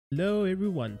Hello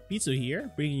everyone, Pizza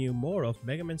here, bringing you more of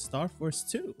Megaman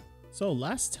Starforce 2. So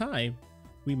last time,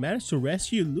 we managed to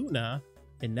rescue Luna,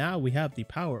 and now we have the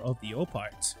power of the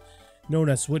O-Parts, known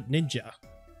as Wood Ninja.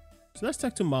 So let's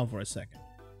talk to Mom for a second.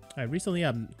 I recently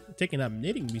have taken up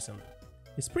knitting recently.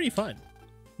 It's pretty fun.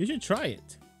 You should try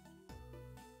it.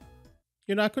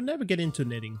 You know, I could never get into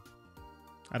knitting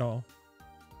at all.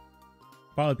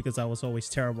 Probably because I was always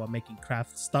terrible at making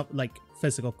craft stuff, like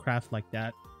physical craft like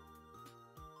that.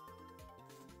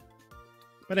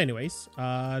 But anyways,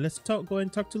 let's go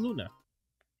and talk to Luna.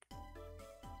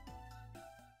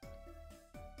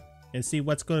 And see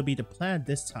what's going to be the plan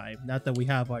this time, now that we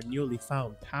have our newly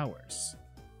found powers.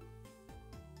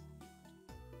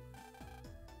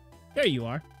 There you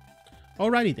are.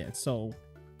 Alrighty then, so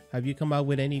have you come out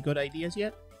with any good ideas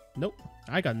yet? Nope,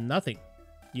 I got nothing.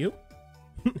 You?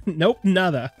 Nope,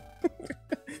 nada.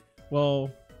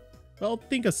 well,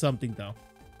 think of something though.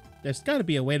 There's gotta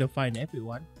be a way to find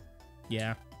everyone.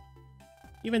 Yeah.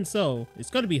 Even so, it's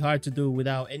gonna be hard to do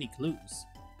without any clues.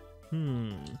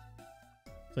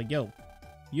 So yo,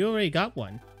 you already got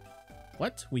one.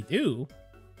 What? We do?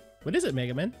 What is it,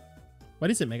 Mega Man? What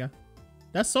is it, Mega?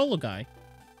 That Solo guy.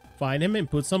 Find him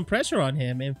and put some pressure on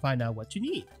him and find out what you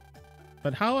need.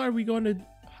 But how are we going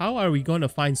to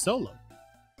find Solo?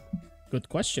 Good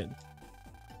question.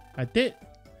 I did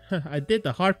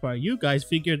the hard part. You guys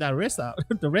figured that rest out.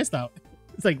 the rest out.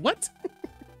 It's like, what?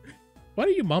 What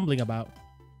are you mumbling about?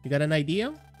 You got an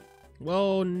idea?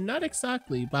 Well, not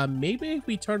exactly, but maybe if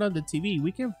we turn on the TV,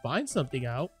 we can find something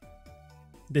out.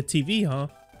 The TV, huh?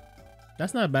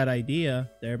 That's not a bad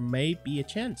idea. There may be a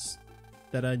chance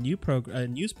that a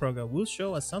news program will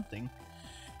show us something.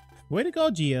 Way to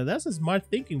go, Gia. That's a smart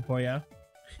thinking for ya.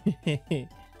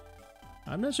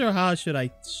 I'm not sure how should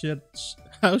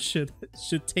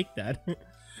take that.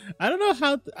 I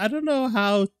don't know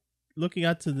how looking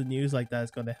out to the news like that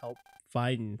is going to help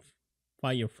find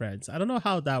your friends. I don't know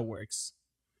how that works.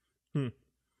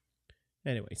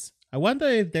 Anyways, I wonder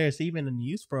if there's even a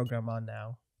news program on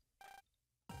now.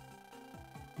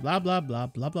 Blah blah blah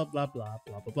blah blah blah blah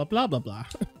blah blah blah blah blah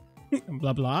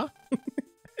blah blah.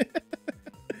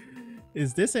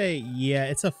 Is this yeah,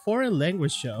 it's a foreign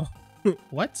language show.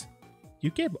 What?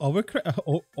 You can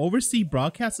oversee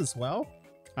broadcasts as well?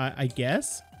 I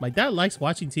guess. My dad likes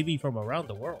watching TV from around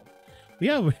the world.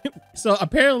 Yeah, so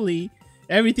apparently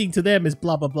everything to them is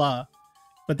blah blah blah.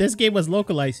 But this game was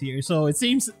localized here, so it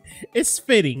seems it's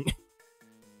fitting.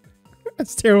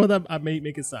 That's terrible that I may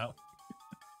make it sound.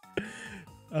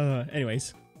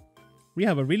 Anyways, we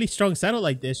have a really strong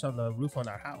satellite dish on the roof on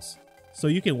our house, so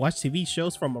you can watch TV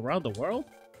shows from around the world.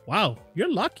 Wow,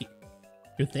 you're lucky.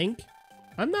 You think?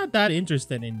 I'm not that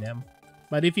interested in them,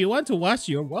 but if you want to watch,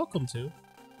 you're welcome to.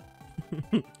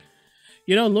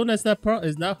 You know, Luna's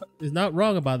is not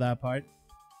wrong about that part.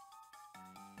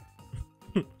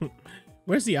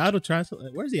 Where's the auto translator?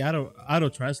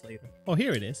 Oh,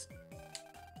 here it is.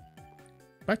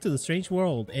 Back to the strange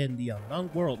world and the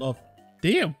unknown world of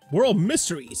world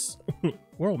mysteries.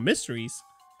 World mysteries.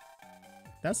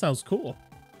 That sounds cool.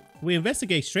 We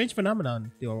investigate strange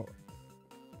phenomenon.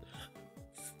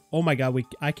 Oh my god,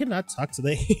 I cannot talk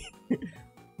today.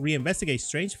 We investigate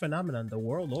strange phenomenon the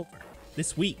world over.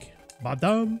 This week,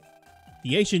 Badam,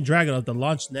 the ancient dragon of the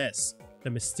Launch Nest, the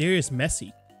mysterious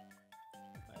Messi.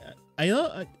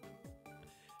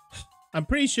 I'm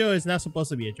pretty sure it's not supposed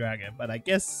to be a dragon, but I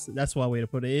guess that's one way to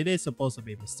put it. It is supposed to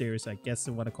be mysterious. I guess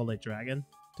I want to call it dragon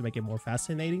to make it more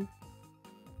fascinating.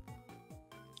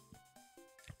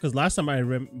 Because last time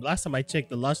I checked,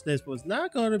 the Launch Nest was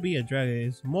not going to be a dragon.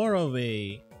 It's more of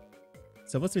a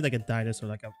supposed to be like a dinosaur,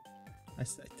 like a.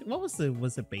 What was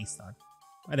it based on?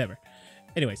 Whatever.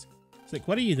 Anyways, it's like,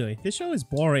 what are you doing? This show is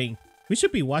boring. We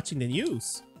should be watching the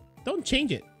news. Don't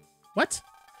change it. What?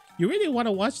 You really want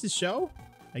to watch the show?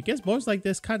 I guess boys like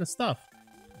this kind of stuff.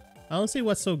 I don't see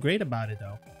what's so great about it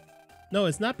though. No,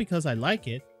 it's not because I like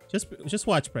it. Just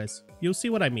watch, Press. You'll see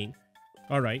what I mean.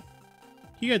 Alright.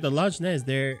 Here at the Launch Nest,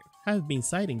 there have been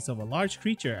sightings of a large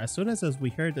creature as soon as we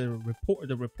heard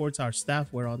the reports our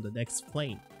staff were on the next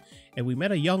plane. And we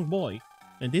met a young boy.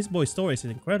 And this boy's story is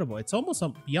incredible. It's almost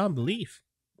beyond belief.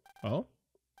 Oh?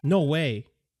 No way.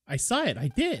 I saw it. I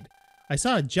did. I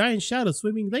saw a giant shadow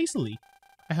swimming lazily.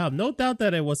 I have no doubt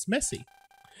that it was Messi.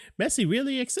 Messi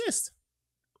really exists.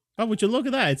 Oh, would you look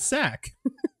at that? It's Zack.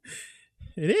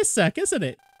 It is Zack, isn't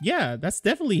it? Yeah, that's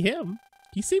definitely him.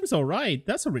 He seems alright.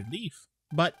 That's a relief.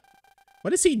 But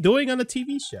what is he doing on the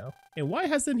TV show? And why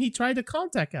hasn't he tried to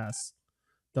contact us?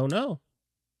 Don't know.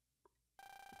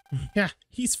 Yeah,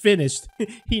 he's finished.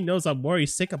 He knows I'm worried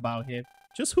sick about him.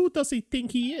 Just who does he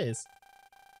think he is?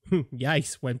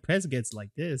 Yikes, when Prez gets like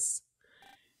this.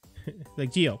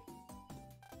 Like, Geo.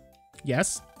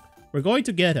 Yes? We're going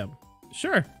to get him.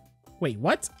 Sure. Wait,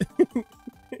 what?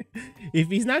 If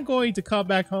he's not going to come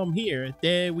back home here,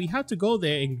 then we have to go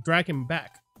there and drag him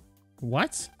back.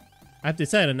 What? I've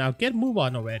decided now. Get move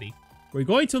on already. We're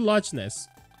going to Loch Ness.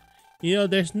 You know,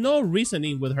 there's no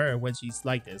reasoning with her when she's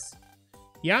like this.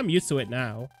 Yeah, I'm used to it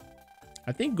now.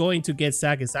 I think going to get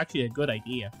Zack is actually a good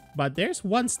idea. But there's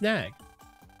one snag.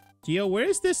 Geo, where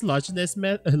is this Loch Ness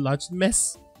Loch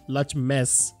Mess? Loch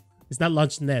Mess. It's not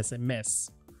Loch Ness, a mess.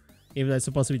 Even though it's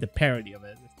supposed to be the parody of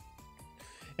it.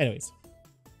 Anyways.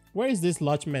 Where is this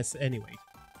Loch Mess anyway?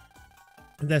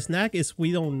 The snag is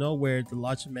we don't know where the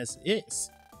Loch Mess is.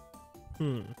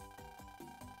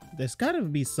 There's gotta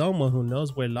be someone who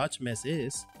knows where Loch Ness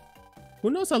is. Who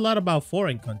knows a lot about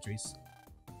foreign countries?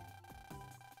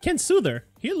 Ken Soother.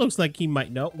 He looks like he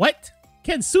might know. What?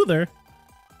 Ken Soother?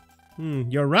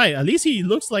 You're right. At least he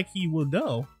looks like he will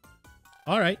know.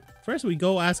 Alright. First we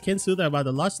go ask Ken Soother about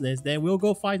the Loch Ness, then we'll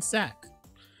go find Zack.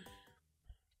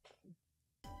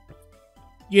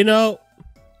 You know,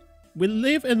 we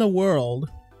live in a world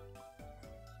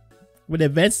with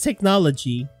advanced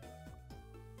technology.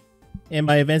 And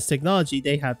by advanced technology,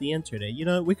 they have the internet. You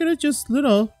know, we could have just, you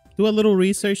know, do a little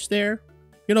research there.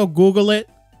 You know, Google it.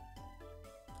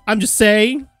 I'm just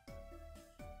saying.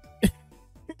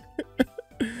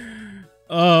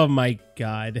 Oh my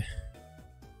god.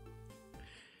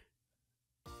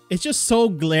 It's just so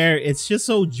it's just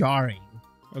so jarring.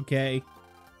 Okay?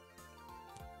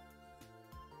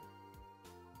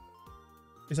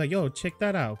 It's like, yo, check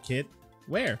that out, kid.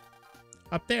 Where?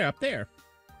 Up there, up there.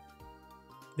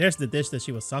 There's the dish that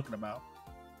she was talking about.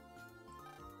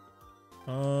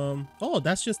 Oh,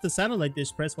 that's just the satellite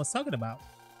dish Press was talking about.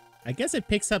 I guess it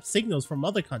picks up signals from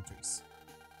other countries.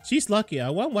 She's lucky. I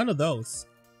want one of those.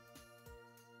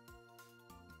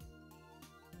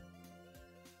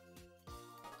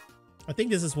 I think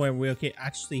this is where we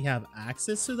actually have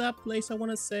access to that place, I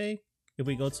want to say. If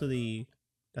we go to the...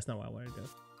 That's not what I want to do.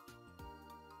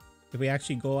 If we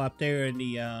actually go up there in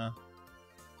the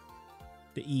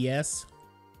ES.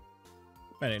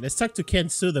 Alright, let's talk to Ken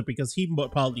Soother because he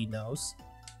probably knows.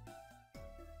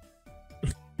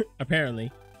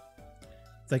 Apparently.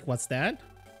 It's like, what's that?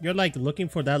 You're like looking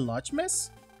for that Loch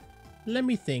Mess? Let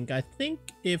me think. I think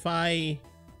if I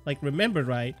like remember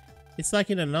right, it's like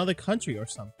in another country or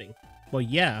something. Well,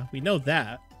 yeah, we know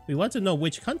that. We want to know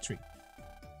which country.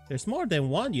 There's more than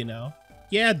one, you know.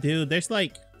 Yeah, dude, there's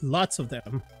like lots of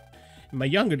them. In my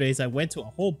younger days, I went to a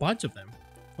whole bunch of them.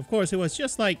 Of course, it was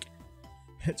just like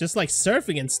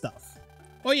surfing and stuff.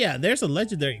 Oh yeah, there's a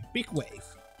legendary big wave.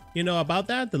 You know about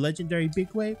that? The legendary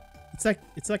big wave? It's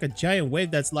like a giant wave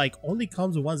that's like only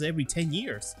comes once every 10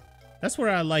 years. That's where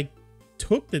I like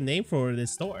took the name for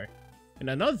this store. And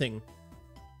another thing.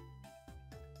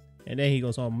 And then he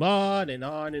goes on and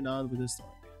on and on with this story.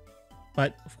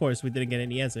 But of course we didn't get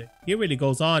any answer. He really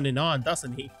goes on and on,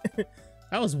 doesn't he?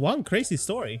 That was one crazy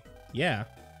story. Yeah.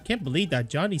 Can't believe that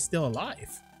Johnny's still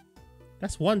alive.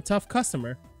 That's one tough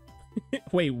customer.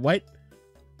 Wait, what?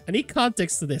 I need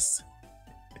context to this.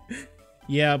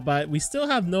 Yeah, but we still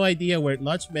have no idea where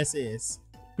Loch Ness is.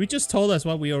 We just told us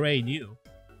what we already knew.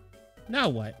 Now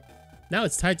what? Now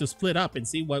it's time to split up and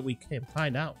see what we can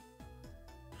find out.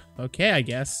 Okay, I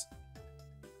guess.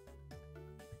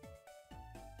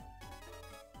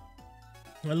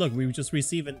 Well, look, we just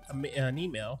received an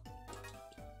email.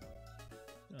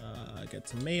 Get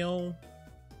some mail.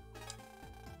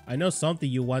 I know something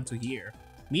you want to hear.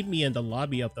 Meet me in the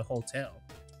lobby of the hotel.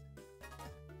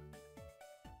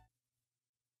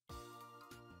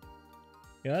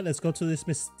 Yeah, let's go to this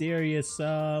mysterious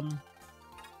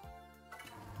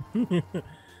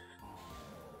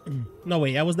No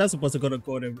wait, I was not supposed to go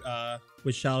to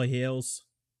Wichita Hills.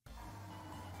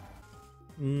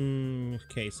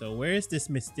 Okay, so where is this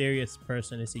mysterious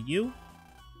person? Is it you?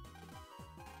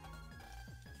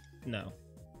 No.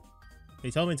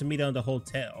 They told me to meet on the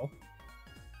hotel.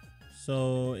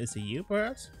 So, is it you,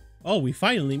 perhaps? Oh, we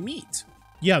finally meet.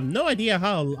 You have no idea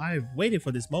how I've waited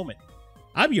for this moment.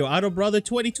 I'm your Auto Brother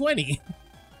 2020.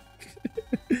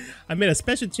 I made a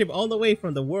special trip all the way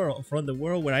from the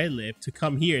world where I live to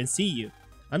come here and see you.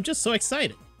 I'm just so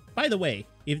excited. By the way,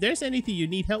 if there's anything you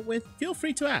need help with, feel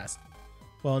free to ask.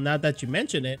 Well, now that you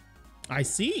mention it, I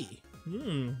see.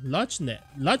 Loch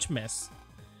Ness.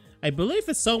 I believe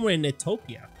it's somewhere in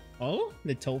Netopia. Oh,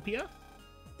 Netopia?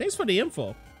 Thanks for the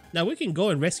info. Now we can go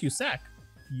and rescue Zack.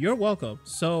 You're welcome.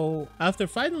 So, after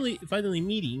finally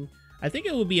meeting, I think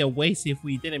it would be a waste if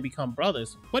we didn't become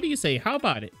brothers. What do you say? How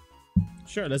about it?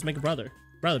 Sure, let's make a brother.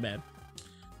 Brother man.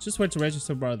 Just went to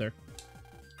register brother.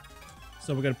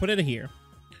 So we're gonna put it here.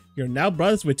 You're now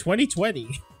brothers with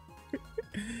 2020.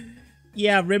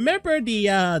 Yeah, remember the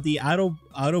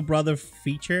auto brother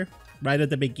feature right at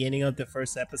the beginning of the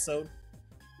first episode?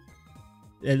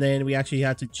 And then we actually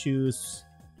had to choose,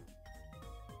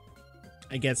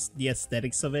 I guess, the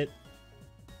aesthetics of it.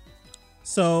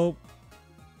 So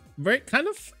very kind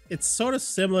of, it's sort of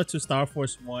similar to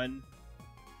Starforce 1.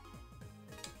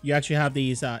 You actually have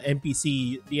these the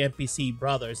NPC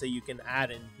brothers that you can add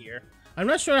in here. I'm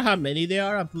not sure how many there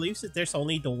are. I believe that there's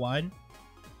only the one.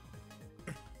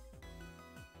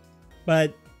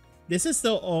 But this is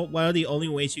still one of the only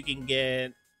ways you can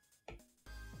get.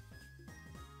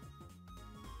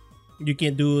 You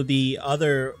can do the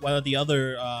other one of the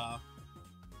other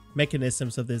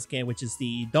mechanisms of this game, which is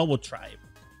the double tribe.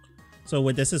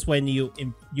 So this is when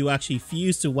you actually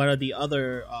fuse to one of the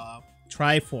other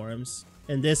tribe forms.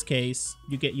 In this case,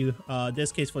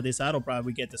 this case for this auto brother,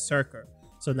 we get the Circer.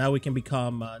 So now we can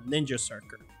become Ninja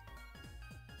Circer.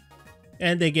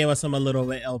 And they gave us a little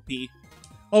bit LP.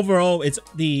 Overall, it's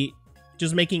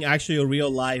just making actually a real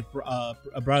life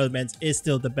brother band is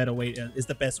still the better way, is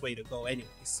the best way to go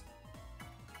anyways.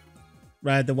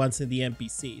 Rather than the ones in the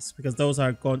NPCs, because those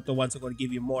are the ones that are going to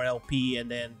give you more LP, and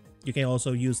then you can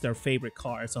also use their favorite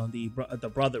cards on the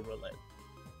brother roulette.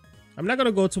 I'm not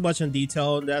gonna go too much in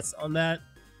detail on that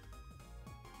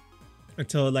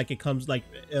until like it comes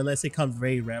unless it comes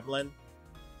very rambling.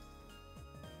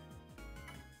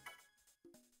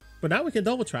 But now we can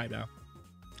double try now.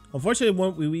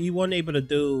 Unfortunately, we weren't able to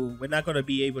do. We're not gonna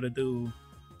be able to do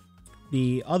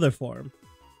the other form.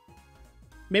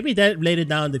 Maybe that later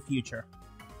down in the future,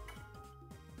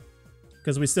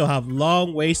 because we still have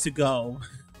long ways to go.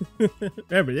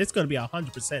 Remember, it's gonna be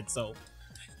 100%. So,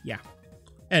 yeah.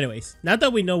 Anyways, now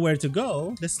that we know where to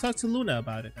go, let's talk to Luna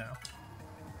about it now.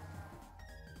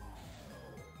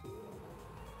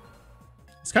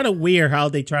 It's kind of weird how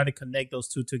they try to connect those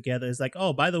two together. It's like,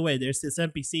 oh, by the way, there's this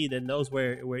NPC that knows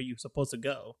where you're supposed to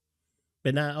go.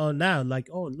 But now, like,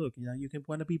 oh, look, you can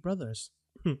want to be brothers.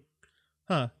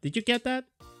 Huh? Did you get that?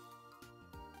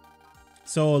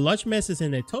 So Lunch Mess is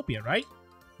in Ethiopia, right?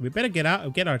 We better get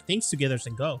our things together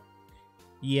and go.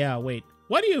 Yeah, wait.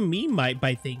 What do you mean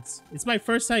by things? It's my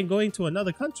first time going to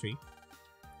another country.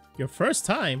 Your first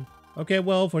time? Okay,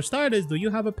 well, for starters, do you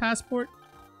have a passport?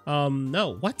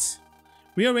 No. What?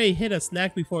 We already hit a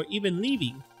snack before even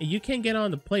leaving, and you can't get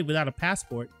on the plane without a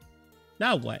passport.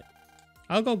 Now what?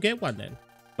 I'll go get one then.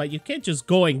 But you can't just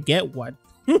go and get one.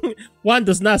 One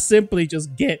does not simply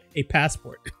just get a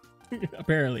passport.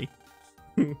 Apparently.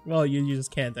 Well, you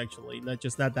just can't actually. Not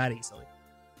that easily.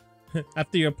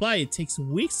 After you apply, it takes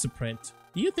weeks to print.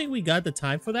 Do you think we got the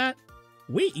time for that?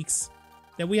 Weeks?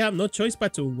 Then we have no choice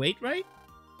but to wait, right?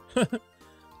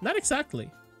 Not exactly.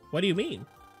 What do you mean?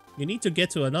 You need to get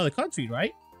to another country,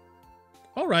 right?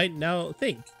 Alright, now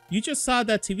think. You just saw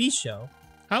that TV show.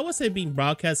 How was it being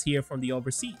broadcast here from the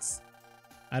overseas?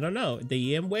 I don't know.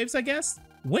 The EM waves, I guess?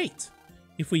 Wait.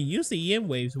 If we use the EM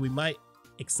waves, we might...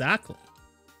 Exactly.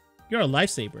 You're a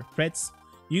lifesaver, Fritz.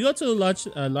 You go to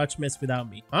the lunch mess without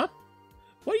me, huh?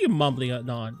 What are you mumbling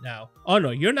on now? Oh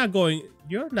no, you're not going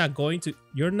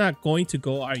to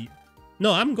go, are you?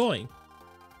 No, I'm going.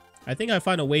 I think I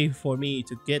found a way for me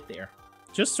to get there.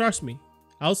 Just trust me.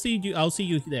 I'll see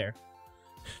you there.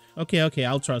 Okay,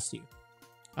 I'll trust you.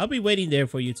 I'll be waiting there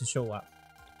for you to show up.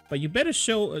 But you better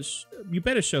show,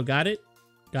 got it?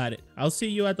 Got it. I'll see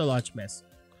you at the lunch mess.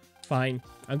 Fine.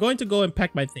 I'm going to go and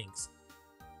pack my things.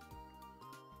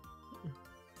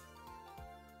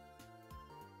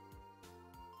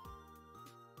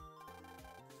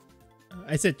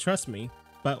 I said trust me,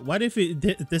 but what if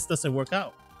this doesn't work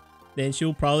out? Then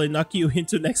she'll probably knock you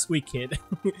into next week, kid.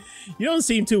 You don't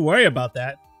seem too worried about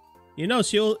that. You know,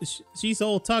 she's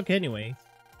all talk anyway.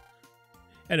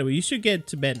 Anyway, you should get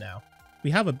to bed now.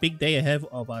 We have a big day ahead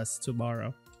of us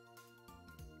tomorrow.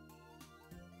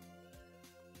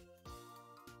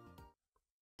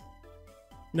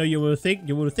 No, you would think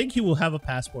he will have a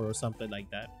passport or something like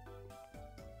that.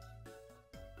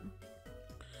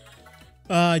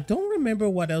 I don't remember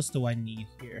what else do I need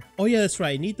here. Oh yeah, that's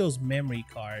right. I need those memory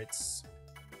cards.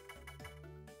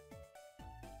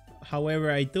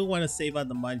 However, I do want to save up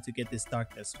the money to get this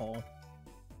darkness hole.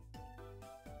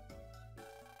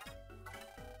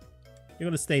 You're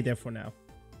gonna stay there for now.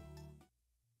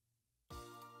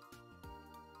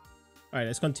 Alright,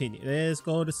 let's continue. Let's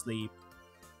go to sleep.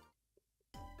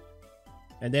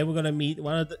 And then we're gonna meet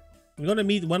one of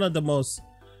the most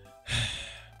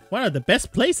one of the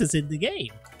best places in the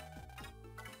game.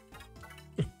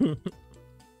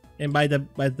 And by the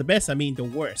best, I mean the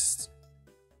worst.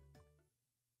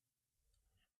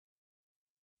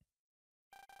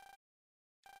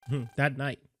 That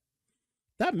night,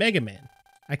 that Mega Man.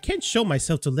 I can't show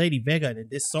myself to Lady Vega in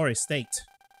this sorry state.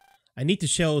 I need to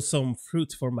show some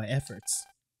fruit for my efforts.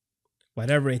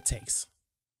 Whatever it takes.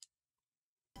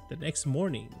 The next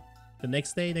morning. The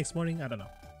next day, next morning? I don't know.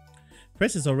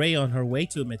 Princess already on her way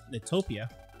to Metopia.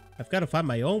 I've got to find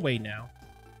my own way now.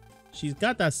 She's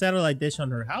got that satellite dish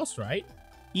on her house, right?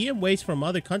 EM waves from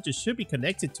other countries should be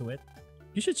connected to it.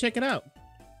 You should check it out.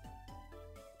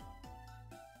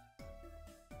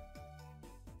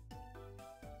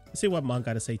 Let's see what Mom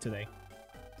got to say today.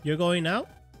 You're going out?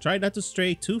 Try not to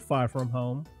stray too far from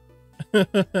home.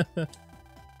 Did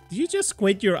you just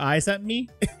squint your eyes at me?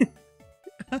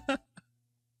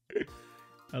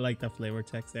 I like that flavor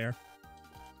text there.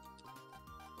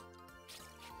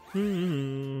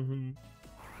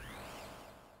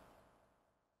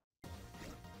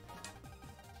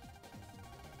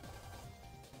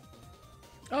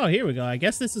 Oh, here we go. I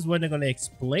guess this is when they're going to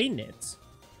explain it.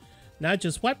 Now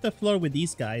just wipe the floor with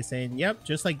these guys and yep,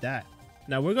 just like that.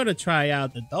 Now we're going to try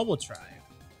out the double tribe.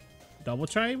 Double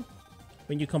tribe?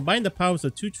 When you combine the powers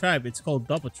of two tribes, it's called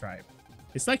double tribe.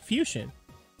 It's like fusion.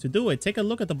 To do it, take a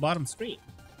look at the bottom screen.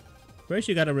 First,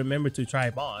 you got to remember to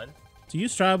tribe on. To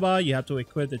use tribe on, you have to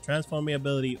equip the transforming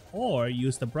ability or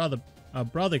use the brother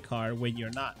card when you're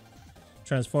not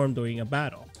transformed during a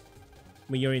battle.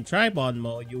 When you're in tribe on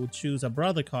mode, you will choose a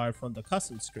brother card from the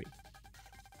custom screen.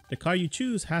 The card you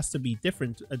choose has to be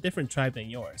a different tribe than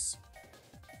yours.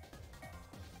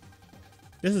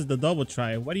 This is the double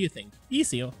tribe. What do you think?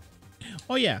 Easy.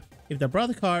 Oh yeah, if the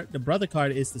brother card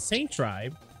is the same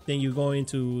tribe, then you go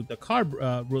into the card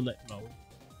roulette mode.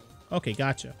 Okay,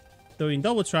 gotcha. During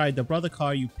double tribe, the brother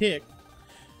card you pick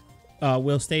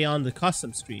will stay on the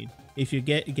custom screen. If you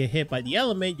get hit by the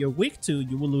element you're weak to,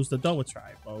 you will lose the double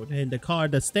tribe mode, and the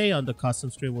card that stay on the custom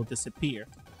screen will disappear.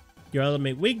 Your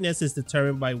element weakness is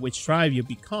determined by which tribe you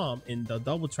become in the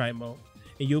double tribe mode,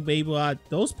 and you'll be able to add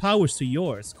those powers to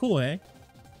yours. Cool, eh?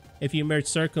 If you merge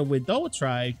Circle with double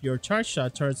tribe, your charge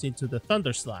shot turns into the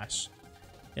Thunder Slash.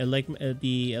 Element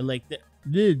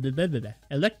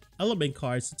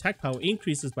card's attack power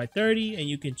increases by 30, and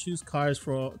you can choose cards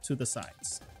to the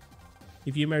sides.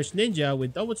 If you merge Ninja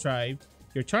with double tribe,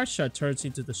 your charge shot turns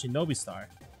into the Shinobi Star.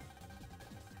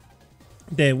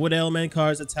 Then wood element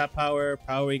cards attack power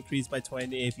increased by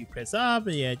 20 if you press up,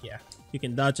 and yeah, you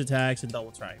can dodge attacks and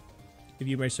double tribe. If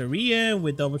you merge Sarian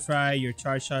with double tribe, your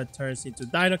charge shot turns into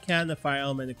Dino Cannon, fire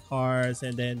element cards,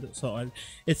 and then so on.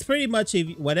 It's pretty much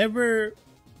if whatever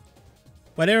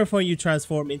form you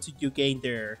transform into, you gain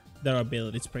their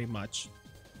abilities pretty much,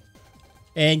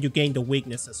 and you gain the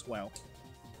weakness as well.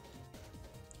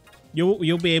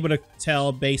 You'll be able to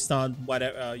tell based on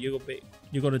whatever you're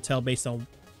going to tell based on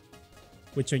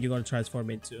which one you're going to transform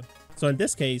into. So in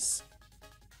this case,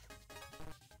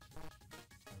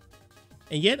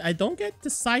 and yet I don't get the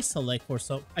size select for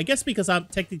some. I guess because I'm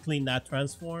technically not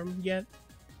transformed yet.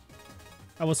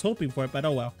 I was hoping for it, but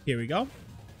oh well. Here we go.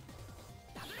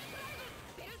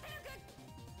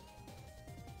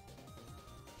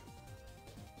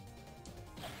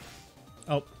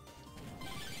 Oh.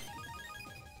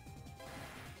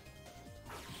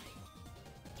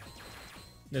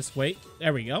 Let's wait.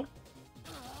 There we go.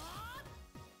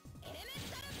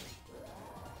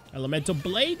 Elemental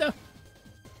Blade.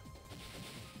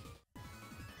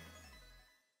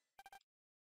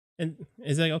 And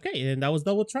it's like, okay, and that was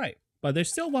double tribe. But there's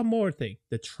still one more thing,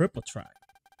 the triple tribe.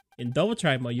 In double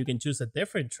tribe mode, you can choose a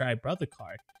different tribe brother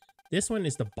card. This one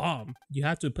is the bomb. You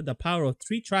have to put the power of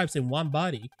 3 tribes in one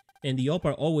body, and the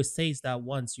Opa always says that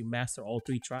once you master all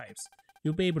 3 tribes,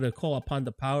 you'll be able to call upon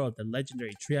the power of the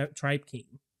legendary Tribe King.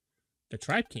 The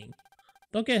Tribe King?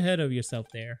 Don't get ahead of yourself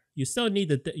there. You still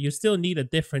need a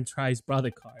different tribe's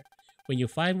brother card. When you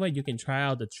find one, you can try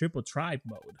out the triple tribe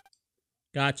mode.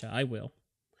 Gotcha, I will.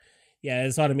 Yeah,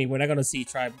 that's what I mean. We're not gonna see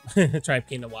Tribe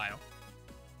King in a while.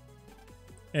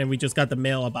 And we just got the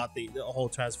mail about the whole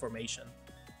transformation.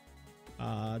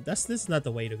 This is not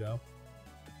the way to go.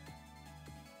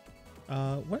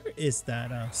 Where is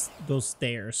that? Those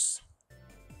stairs.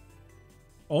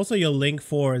 Also, your link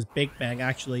for his Big Bang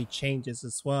actually changes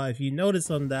as well. If you notice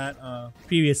on that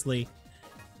previously,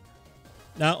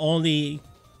 not only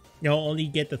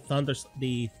get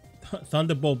the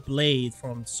Thunderbolt Blade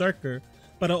from Circer,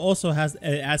 but it also has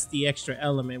the extra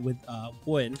element with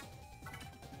wood.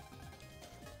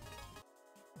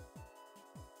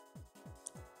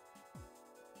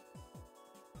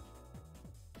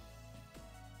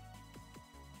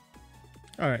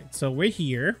 All right, so we're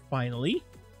here finally.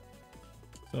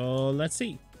 So let's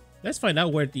see. Let's find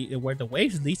out where the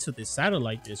waves leads to the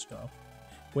satellite dish go.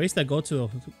 Ways that go to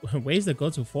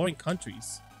foreign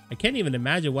countries. I can't even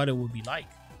imagine what it would be like.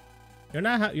 You're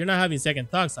not having second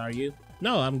thoughts, are you?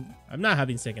 No, I'm not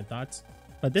having second thoughts.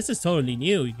 But this is totally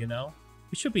new, you know.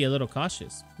 We should be a little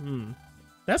cautious.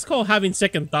 That's called having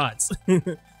second thoughts.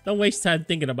 Don't waste time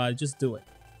thinking about it. Just do it.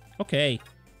 Okay.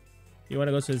 You want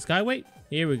to go to the Skyway?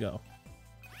 Here we go.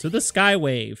 To the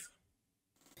Skywave.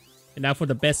 And now for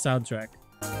the best soundtrack.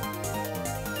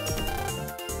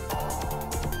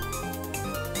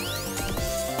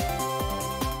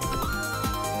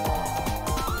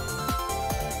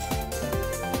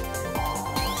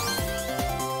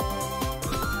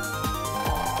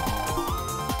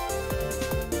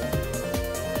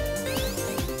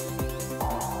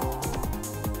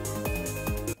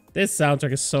 This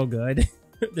soundtrack is so good.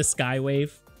 The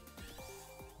Skywave.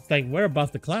 It's like we're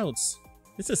above the clouds.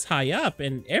 This is high up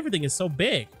and everything is so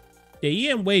big. The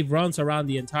EM wave runs around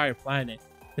the entire planet.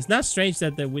 It's not strange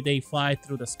that they fly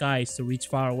through the skies to reach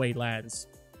faraway lands.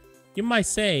 You might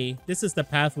say this is the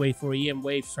pathway for EM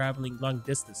waves traveling long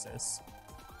distances.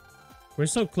 We're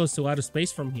so close to outer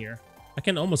space from here. I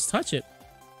can almost touch it.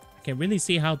 I can really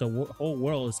see how the whole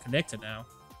world is connected now.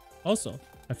 Also,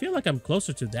 I feel like I'm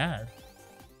closer to Dad.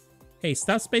 Hey,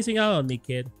 stop spacing out on me,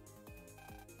 kid.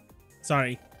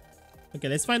 Sorry. Okay,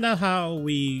 let's find out how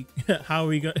we how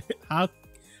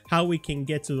we can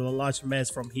get to the large mess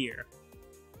from here.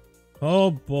 Oh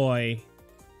boy.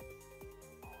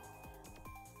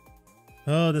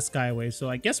 Oh, the Skyway.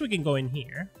 So I guess we can go in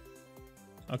here.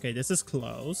 Okay, this is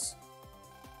close.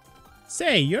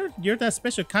 Say, you're that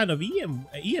special kind of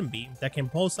EM beam that can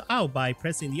pulse out by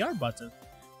pressing the R button.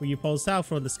 When you pulse out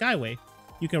from the Skyway,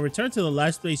 you can return to the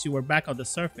last place you were back on the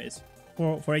surface.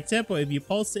 For example, if you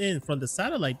pulse in from the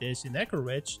satellite dish in Echo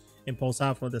Ridge and pulse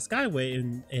out from the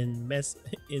Skyway in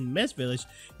Mess Village,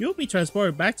 you'll be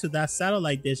transported back to that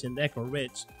satellite dish in Echo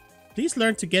Ridge. Please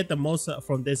learn to get the most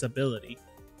from this ability.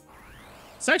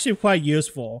 It's actually quite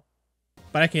useful,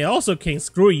 but I can also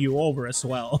screw you over as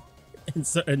well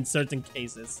in certain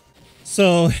cases.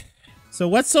 So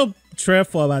what's so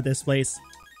dreadful about this place?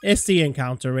 It's the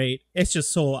encounter rate. It's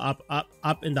just so up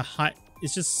in the high.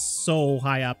 It's just so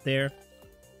high up there.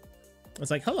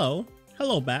 It's like hello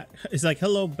back. It's like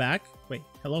hello back. Wait,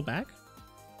 hello back.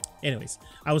 Anyways,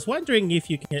 I was wondering if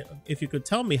you could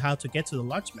tell me how to get to the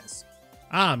large mess.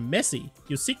 Ah, Messy.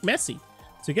 You seek Messy.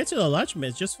 To get to the large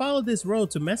mess, just follow this road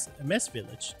to Mess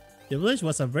Village. The village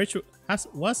was a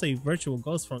virtual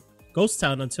ghost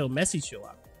town until Messy showed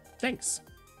up. Thanks.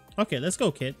 Okay, let's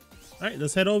go, kid. Alright,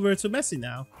 let's head over to Messy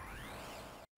now.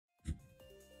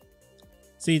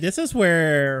 See, this is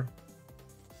where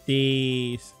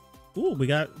the... Ooh, we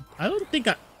got... I don't think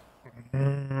I...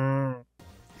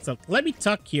 So, let me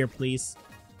tuck here, please.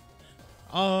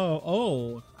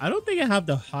 Oh, I don't think I have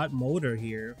the hot motor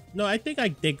here. No, I think I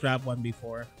did grab one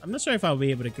before. I'm not sure if I'll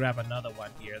be able to grab another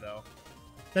one here, though.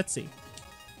 Let's see.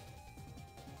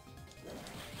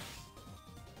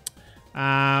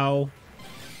 Ow.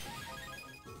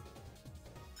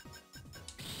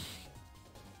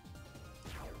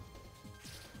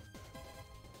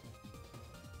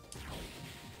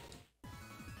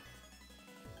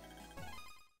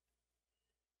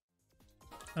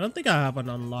 I don't think I have an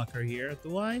unlocker here,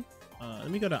 do I?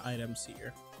 Let me go to items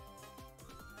here.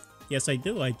 Yes, I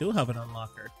do. I do have an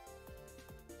unlocker.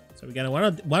 So we got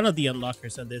one of the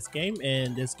unlockers in this game,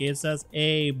 and this gives us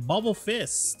a Bubble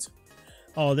Fist.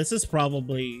 Oh, this is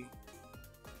probably...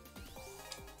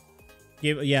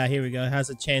 Yeah, here we go. It has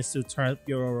a chance to trap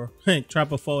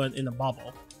a foe in a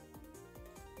bubble.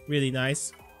 Really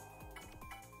nice.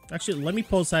 Actually, let me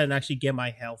pulse out and actually get my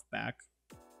health back.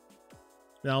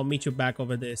 Then I'll meet you back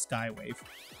over the Skywave.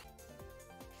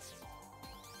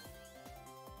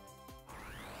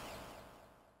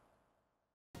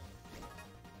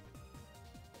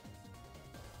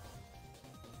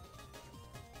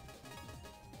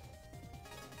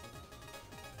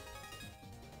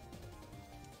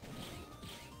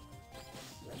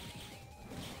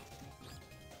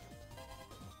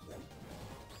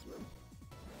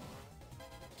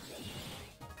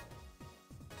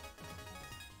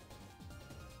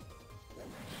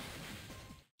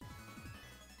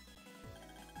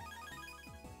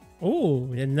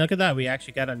 Oh, and look at that. We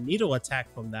actually got a needle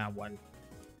attack from that one.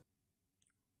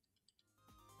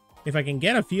 If I can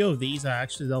get a few of these,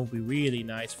 actually that would be really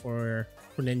nice for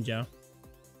Ninja.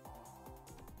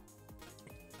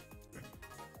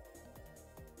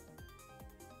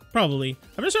 Probably.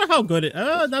 I'm not sure how good it...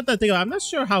 not that thing. I'm not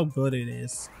sure how good it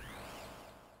is.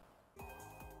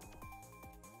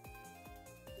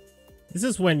 This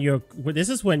is when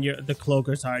the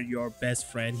cloakers are your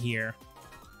best friend here.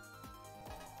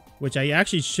 Which I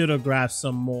actually should have grabbed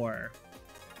some more.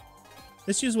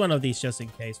 Let's use one of these just in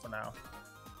case for now.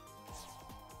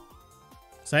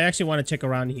 So I actually want to check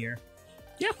around here.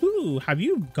 Yahoo! Have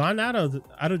you gone out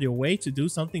of your way to do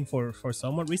something for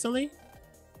someone recently?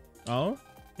 Oh,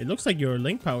 it looks like your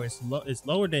link power is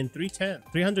lower than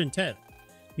 310.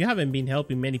 You haven't been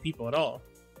helping many people at all.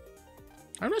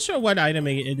 I'm not sure what item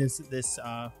it is this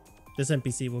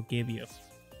NPC will give you,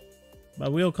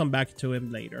 but we'll come back to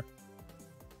him later.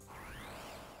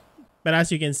 But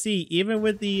as you can see, even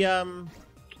with a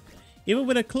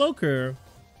cloaker,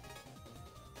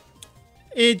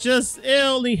 it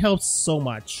only helps so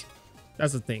much.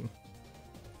 That's the thing.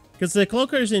 Because the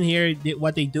cloakers in here,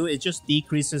 what they do, it just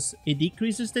decreases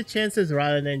the chances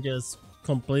rather than just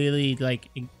completely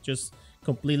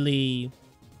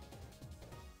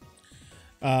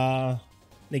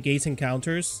negates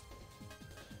encounters.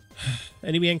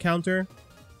 Enemy encounter.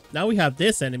 Now we have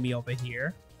this enemy over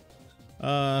here.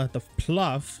 The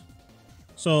Pluff.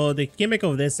 So the gimmick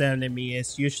of this enemy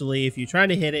is usually if you're trying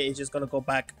to hit it, it's just gonna go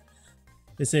back.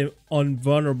 It's a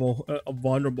vulnerable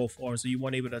form, so you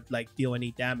weren't able to like deal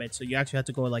any damage. So you actually have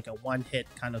to go like a one hit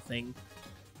kind of thing.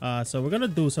 So we're gonna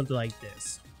do something like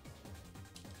this.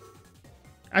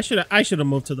 I should have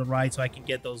moved to the right so I can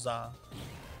get those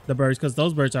the birds, because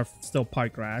those birds are still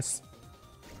part grass.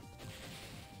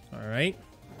 All right.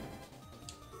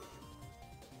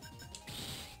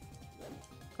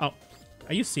 Oh,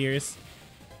 are you serious?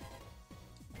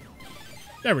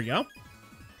 There we go.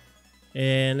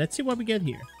 And let's see what we get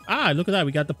here. Ah, look at that.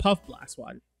 We got the Puff Blast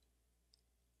one.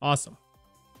 Awesome.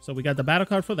 So we got the battle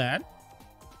card for that.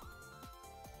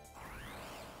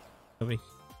 Can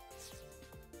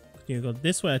you go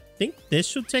this way? I think this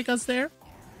should take us there.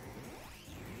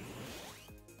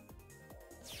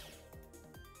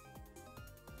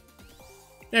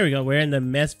 There we go. We're in the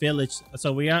Mess Village.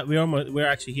 So we're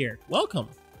actually here. Welcome.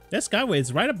 This skyway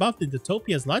is right above the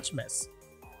Utopia's lunch mess.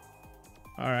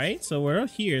 Alright, so we're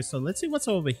here. So let's see what's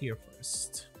over here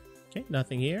first. Okay,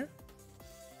 nothing here.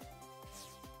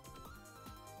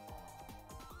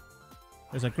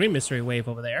 There's a green mystery wave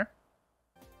over there.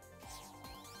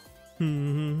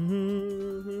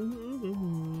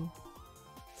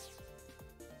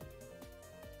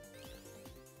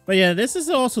 But yeah, this is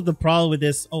also the problem with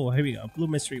this. Oh, here we go. Blue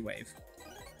mystery wave.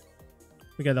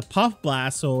 We got the Puff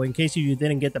Blast, so in case you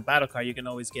didn't get the battle card, you can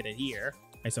always get it here,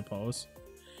 I suppose.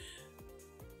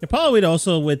 The problem with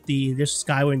also with this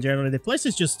Skyway in general, the place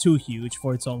is just too huge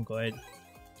for its own good.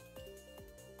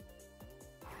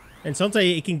 And sometimes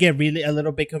it can get really a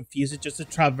little bit confusing just to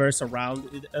traverse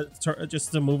around,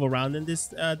 just to move around in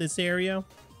this this area.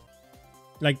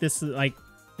 This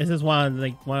is one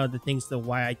of the things that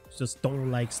why I just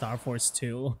don't like Starforce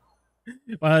 2.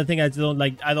 One of the things I don't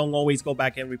like, I don't always go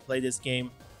back and replay this game.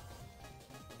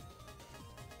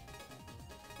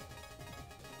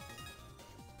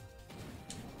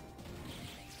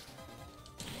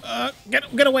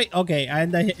 Get away! Okay, I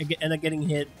end up getting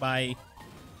hit by.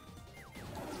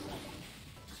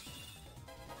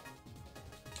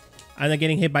 I end up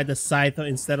getting hit by the scythe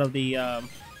instead of the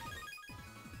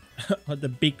the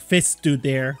big fist dude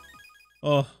there.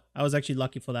 Oh, I was actually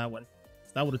lucky for that one.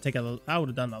 That would have taken. I would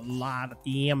have done a lot of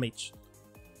damage.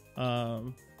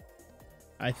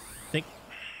 I think.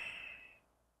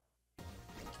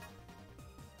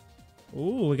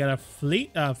 Ooh, we got a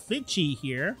fleet chi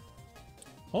here.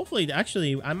 Hopefully,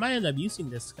 actually, I might end up using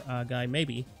this guy.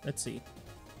 Maybe. Let's see.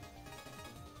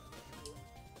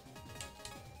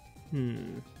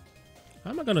 How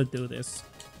am I gonna do this?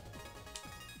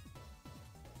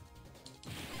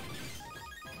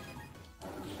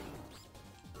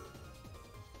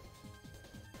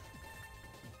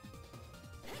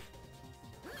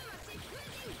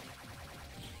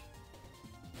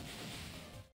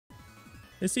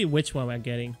 Let's see which one I'm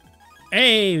getting.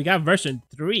 Hey, we got version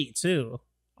 3 too.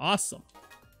 Awesome.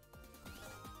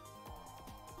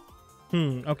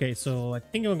 Okay, so I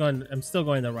think I'm still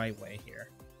going the right way here.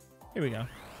 Here we go.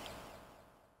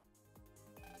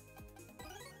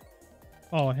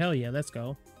 Oh, hell yeah, let's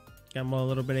go. Got more a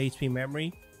little bit of HP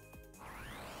memory.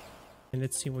 And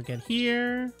let's see what we get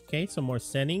here. Okay, some more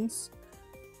settings.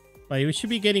 But we should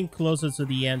be getting closer to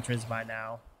the entrance by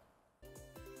now.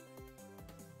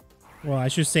 Well, I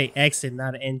should say exit,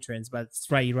 not entrance, but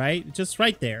it's right? Just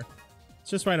right there. It's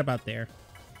just right about there.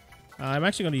 I'm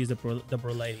actually going to use the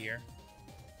Brulee here.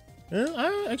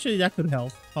 Actually, that could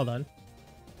help. Hold on.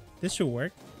 This should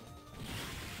work.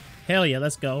 Hell yeah,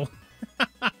 let's go.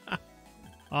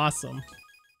 Awesome.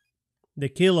 The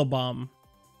Kilo Bomb.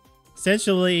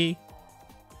 Essentially,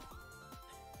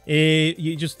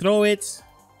 you just throw it,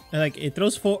 like it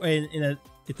throws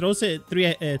It throws it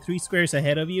three squares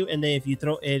ahead of you, and then if you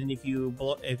throw it, and if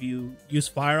you use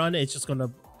fire on it, it's just gonna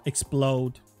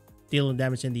explode, dealing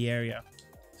damage in the area.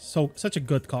 So such a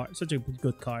good card, such a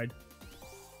good card.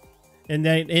 And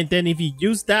then if you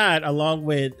use that along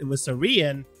with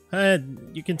Sarian,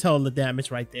 you can tell the damage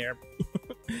right there.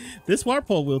 This warp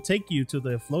pole will take you to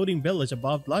the floating village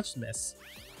above Bloodsmiths.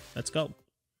 Let's go.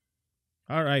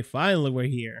 All right, finally we're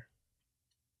here.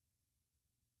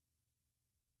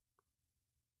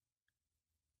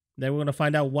 Then we're gonna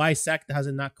find out why Sack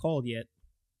hasn't not called yet.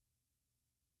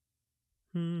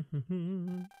 I'm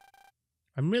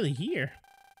really here.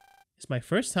 It's my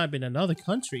first time in another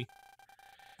country.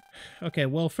 Okay,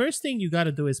 well, first thing you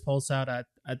gotta do is pulse out at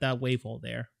that wave hole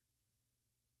there.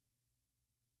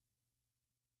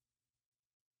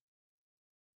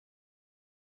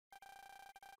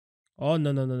 Oh,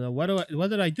 no. What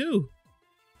did I do?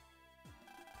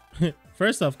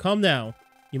 First off, calm down.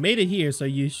 You made it here, so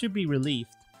you should be relieved.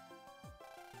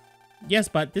 Yes,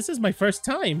 but this is my first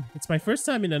time. It's my first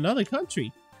time in another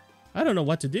country. I don't know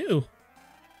what to do.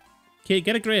 Okay,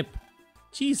 get a grip.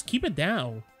 Jeez, keep it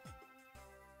down.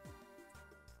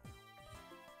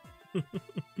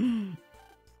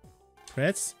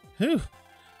 Fritz? Whew.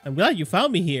 I'm glad you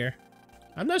found me here.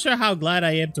 I'm not sure how glad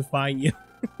I am to find you.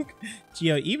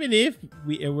 Gio, even if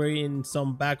we're in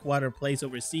some backwater place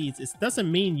overseas, it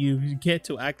doesn't mean you get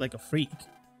to act like a freak.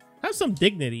 Have some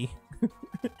dignity.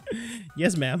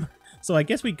 Yes, ma'am. So I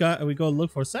guess we go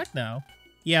look for Sack now.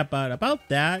 Yeah, but about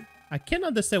that, I can't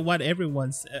understand what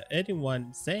anyone's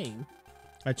saying.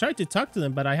 I tried to talk to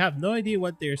them, but I have no idea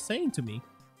what they're saying to me.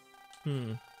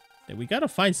 Then we gotta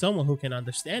find someone who can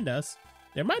understand us.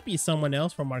 There might be someone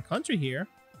else from our country here.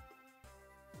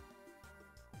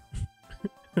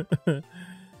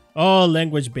 Oh,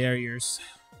 language barriers.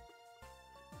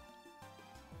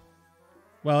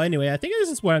 Well, anyway, I think this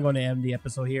is where I'm going to end the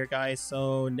episode here, guys.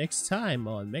 So next time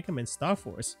on Megaman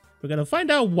Starforce, we're going to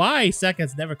find out why Sack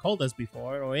has never called us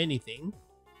before or anything.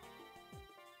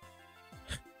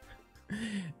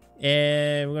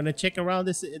 And we're going to check around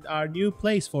our new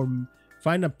place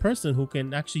find a person who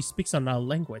can actually speak on our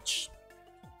language.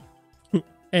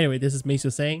 Anyway, this is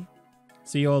Miso saying,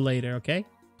 see you all later, okay?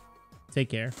 Take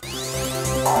care.